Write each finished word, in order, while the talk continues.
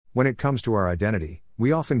When it comes to our identity,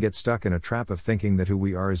 we often get stuck in a trap of thinking that who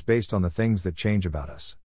we are is based on the things that change about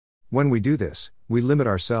us. When we do this, we limit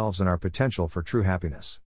ourselves and our potential for true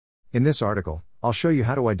happiness. In this article, I'll show you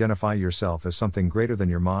how to identify yourself as something greater than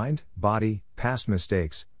your mind, body, past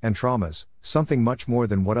mistakes, and traumas, something much more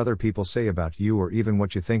than what other people say about you or even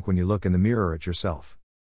what you think when you look in the mirror at yourself.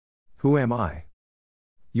 Who am I?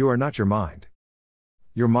 You are not your mind.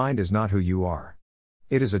 Your mind is not who you are.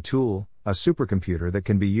 It is a tool, a supercomputer that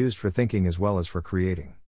can be used for thinking as well as for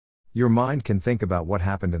creating. Your mind can think about what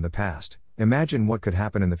happened in the past, imagine what could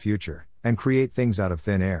happen in the future, and create things out of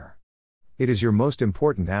thin air. It is your most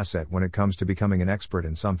important asset when it comes to becoming an expert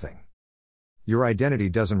in something. Your identity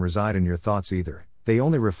doesn't reside in your thoughts either, they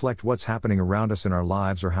only reflect what's happening around us in our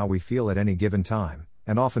lives or how we feel at any given time,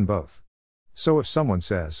 and often both. So if someone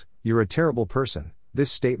says, "You're a terrible person,"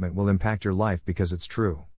 this statement will impact your life because it's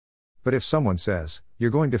true. But if someone says, "You're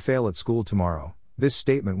going to fail at school tomorrow," this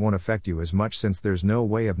statement won't affect you as much since there's no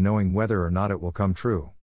way of knowing whether or not it will come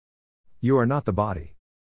true. You are not the body.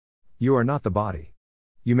 You are not the body.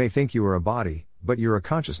 You may think you are a body, but you're a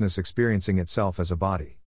consciousness experiencing itself as a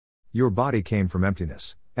body. Your body came from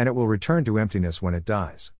emptiness, and it will return to emptiness when it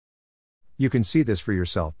dies. You can see this for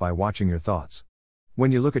yourself by watching your thoughts.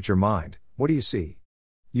 When you look at your mind, what do you see?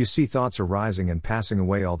 You see thoughts arising and passing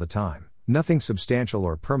away all the time. Nothing substantial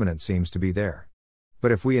or permanent seems to be there.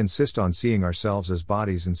 But if we insist on seeing ourselves as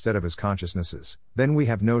bodies instead of as consciousnesses, then we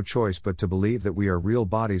have no choice but to believe that we are real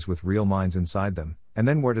bodies with real minds inside them, and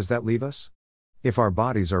then where does that leave us? If our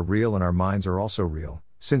bodies are real and our minds are also real,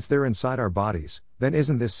 since they're inside our bodies, then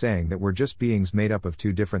isn't this saying that we're just beings made up of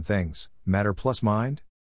two different things, matter plus mind?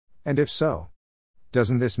 And if so,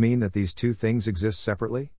 doesn't this mean that these two things exist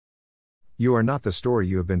separately? You are not the story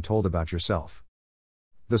you have been told about yourself.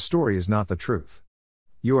 The story is not the truth.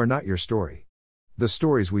 You are not your story. The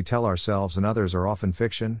stories we tell ourselves and others are often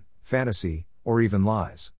fiction, fantasy, or even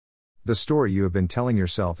lies. The story you have been telling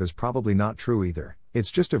yourself is probably not true either,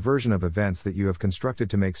 it's just a version of events that you have constructed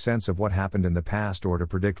to make sense of what happened in the past or to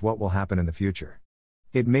predict what will happen in the future.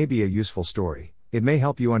 It may be a useful story, it may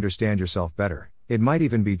help you understand yourself better, it might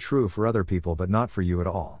even be true for other people but not for you at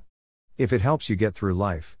all. If it helps you get through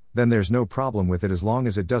life, then there's no problem with it as long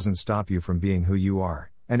as it doesn't stop you from being who you are,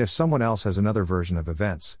 and if someone else has another version of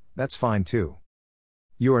events, that's fine too.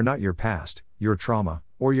 You are not your past, your trauma,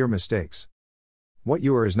 or your mistakes. What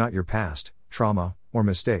you are is not your past, trauma, or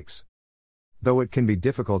mistakes. Though it can be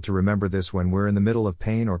difficult to remember this when we're in the middle of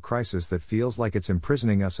pain or crisis that feels like it's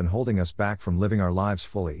imprisoning us and holding us back from living our lives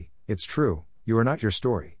fully, it's true, you are not your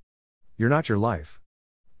story. You're not your life.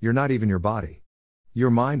 You're not even your body.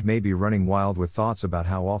 Your mind may be running wild with thoughts about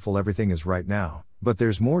how awful everything is right now, but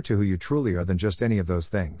there's more to who you truly are than just any of those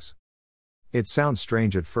things. It sounds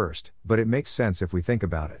strange at first, but it makes sense if we think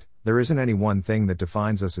about it. There isn't any one thing that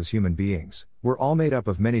defines us as human beings. We're all made up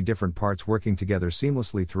of many different parts working together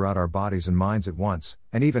seamlessly throughout our bodies and minds at once,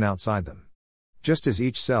 and even outside them. Just as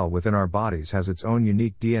each cell within our bodies has its own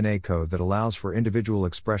unique DNA code that allows for individual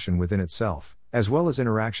expression within itself, as well as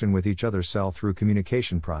interaction with each other cell through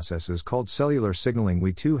communication processes called cellular signaling,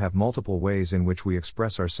 we too have multiple ways in which we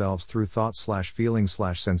express ourselves through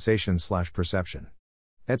thoughts/feelings/sensation/perception,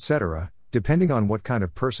 etc., depending on what kind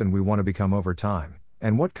of person we want to become over time,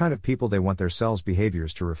 and what kind of people they want their cells'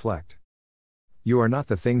 behaviors to reflect. You are not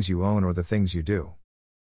the things you own or the things you do.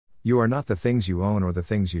 You are not the things you own or the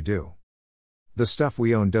things you do. The stuff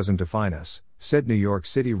we own doesn't define us, said New York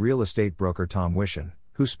City real estate broker Tom Wishen,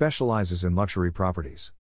 who specializes in luxury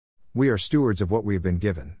properties. We are stewards of what we have been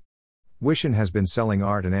given. Wishen has been selling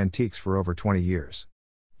art and antiques for over 20 years.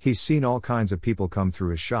 He's seen all kinds of people come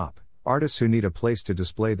through his shop. Artists who need a place to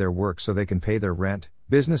display their work so they can pay their rent,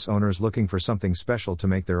 business owners looking for something special to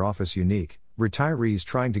make their office unique, retirees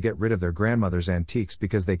trying to get rid of their grandmother's antiques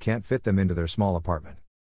because they can't fit them into their small apartment.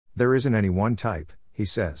 There isn't any one type, he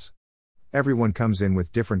says. Everyone comes in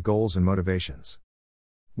with different goals and motivations.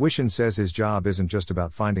 Wishen says his job isn't just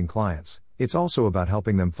about finding clients, it's also about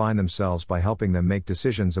helping them find themselves by helping them make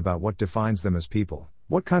decisions about what defines them as people,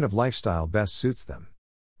 what kind of lifestyle best suits them.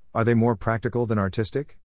 Are they more practical than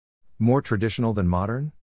artistic? More traditional than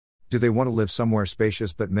modern? Do they want to live somewhere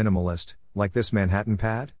spacious but minimalist, like this Manhattan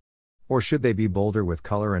pad? Or should they be bolder with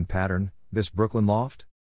color and pattern, this Brooklyn loft?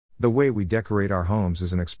 The way we decorate our homes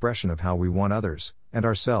is an expression of how we want others, and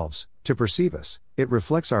ourselves, to perceive us. It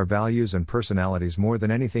reflects our values and personalities more than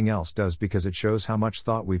anything else does because it shows how much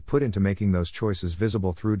thought we've put into making those choices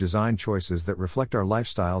visible through design choices that reflect our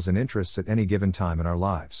lifestyles and interests at any given time in our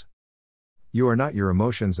lives. You are not your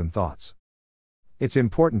emotions and thoughts. It's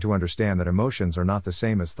important to understand that emotions are not the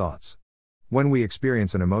same as thoughts. When we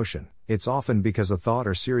experience an emotion, it's often because a thought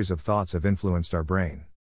or series of thoughts have influenced our brain.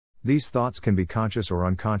 These thoughts can be conscious or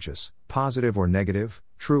unconscious, positive or negative,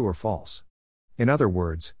 true or false. In other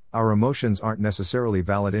words, our emotions aren't necessarily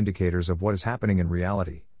valid indicators of what is happening in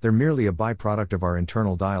reality, they're merely a byproduct of our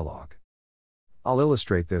internal dialogue. I'll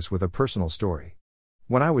illustrate this with a personal story.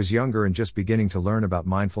 When I was younger and just beginning to learn about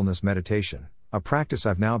mindfulness meditation, a practice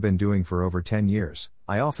I've now been doing for over 10 years,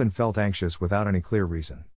 I often felt anxious without any clear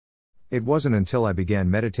reason. It wasn't until I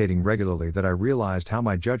began meditating regularly that I realized how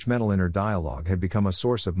my judgmental inner dialogue had become a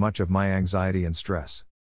source of much of my anxiety and stress.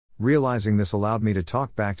 Realizing this allowed me to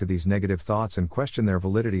talk back to these negative thoughts and question their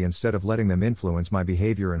validity instead of letting them influence my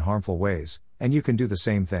behavior in harmful ways, and you can do the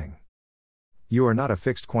same thing. You are not a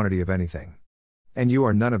fixed quantity of anything. And you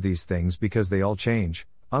are none of these things because they all change,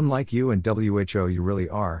 unlike you and who you really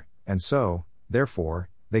are, and so, therefore,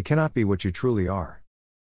 they cannot be what you truly are.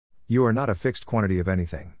 You are not a fixed quantity of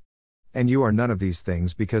anything. And you are none of these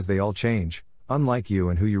things because they all change, unlike you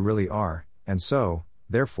and who you really are, and so,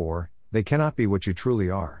 therefore, they cannot be what you truly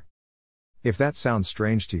are. If that sounds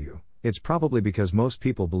strange to you, it's probably because most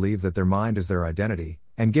people believe that their mind is their identity,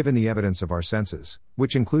 and given the evidence of our senses,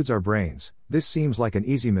 which includes our brains, this seems like an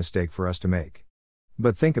easy mistake for us to make.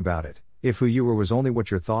 But think about it, if who you were was only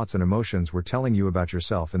what your thoughts and emotions were telling you about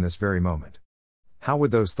yourself in this very moment. How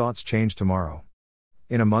would those thoughts change tomorrow?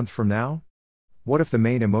 In a month from now? What if the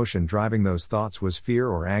main emotion driving those thoughts was fear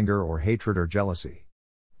or anger or hatred or jealousy?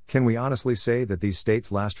 Can we honestly say that these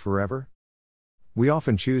states last forever? We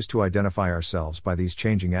often choose to identify ourselves by these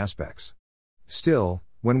changing aspects. Still,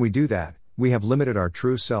 when we do that, we have limited our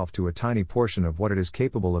true self to a tiny portion of what it is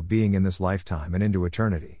capable of being in this lifetime and into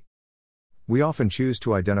eternity. We often choose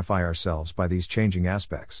to identify ourselves by these changing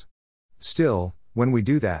aspects. Still, when we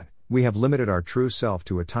do that, we have limited our true self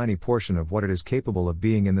to a tiny portion of what it is capable of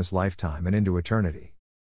being in this lifetime and into eternity.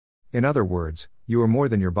 In other words, you are more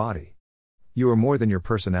than your body. You are more than your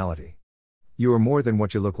personality. You are more than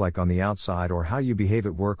what you look like on the outside or how you behave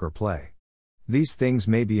at work or play. These things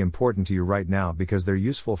may be important to you right now because they're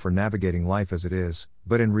useful for navigating life as it is,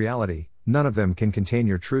 but in reality, none of them can contain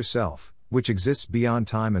your true self, which exists beyond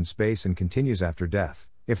time and space and continues after death,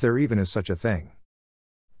 if there even is such a thing.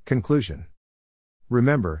 Conclusion.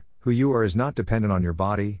 Remember, who you are is not dependent on your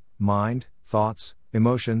body, mind, thoughts,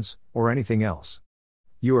 emotions, or anything else.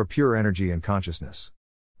 You are pure energy and consciousness.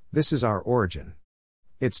 This is our origin.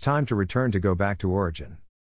 It's time to return to go back to origin.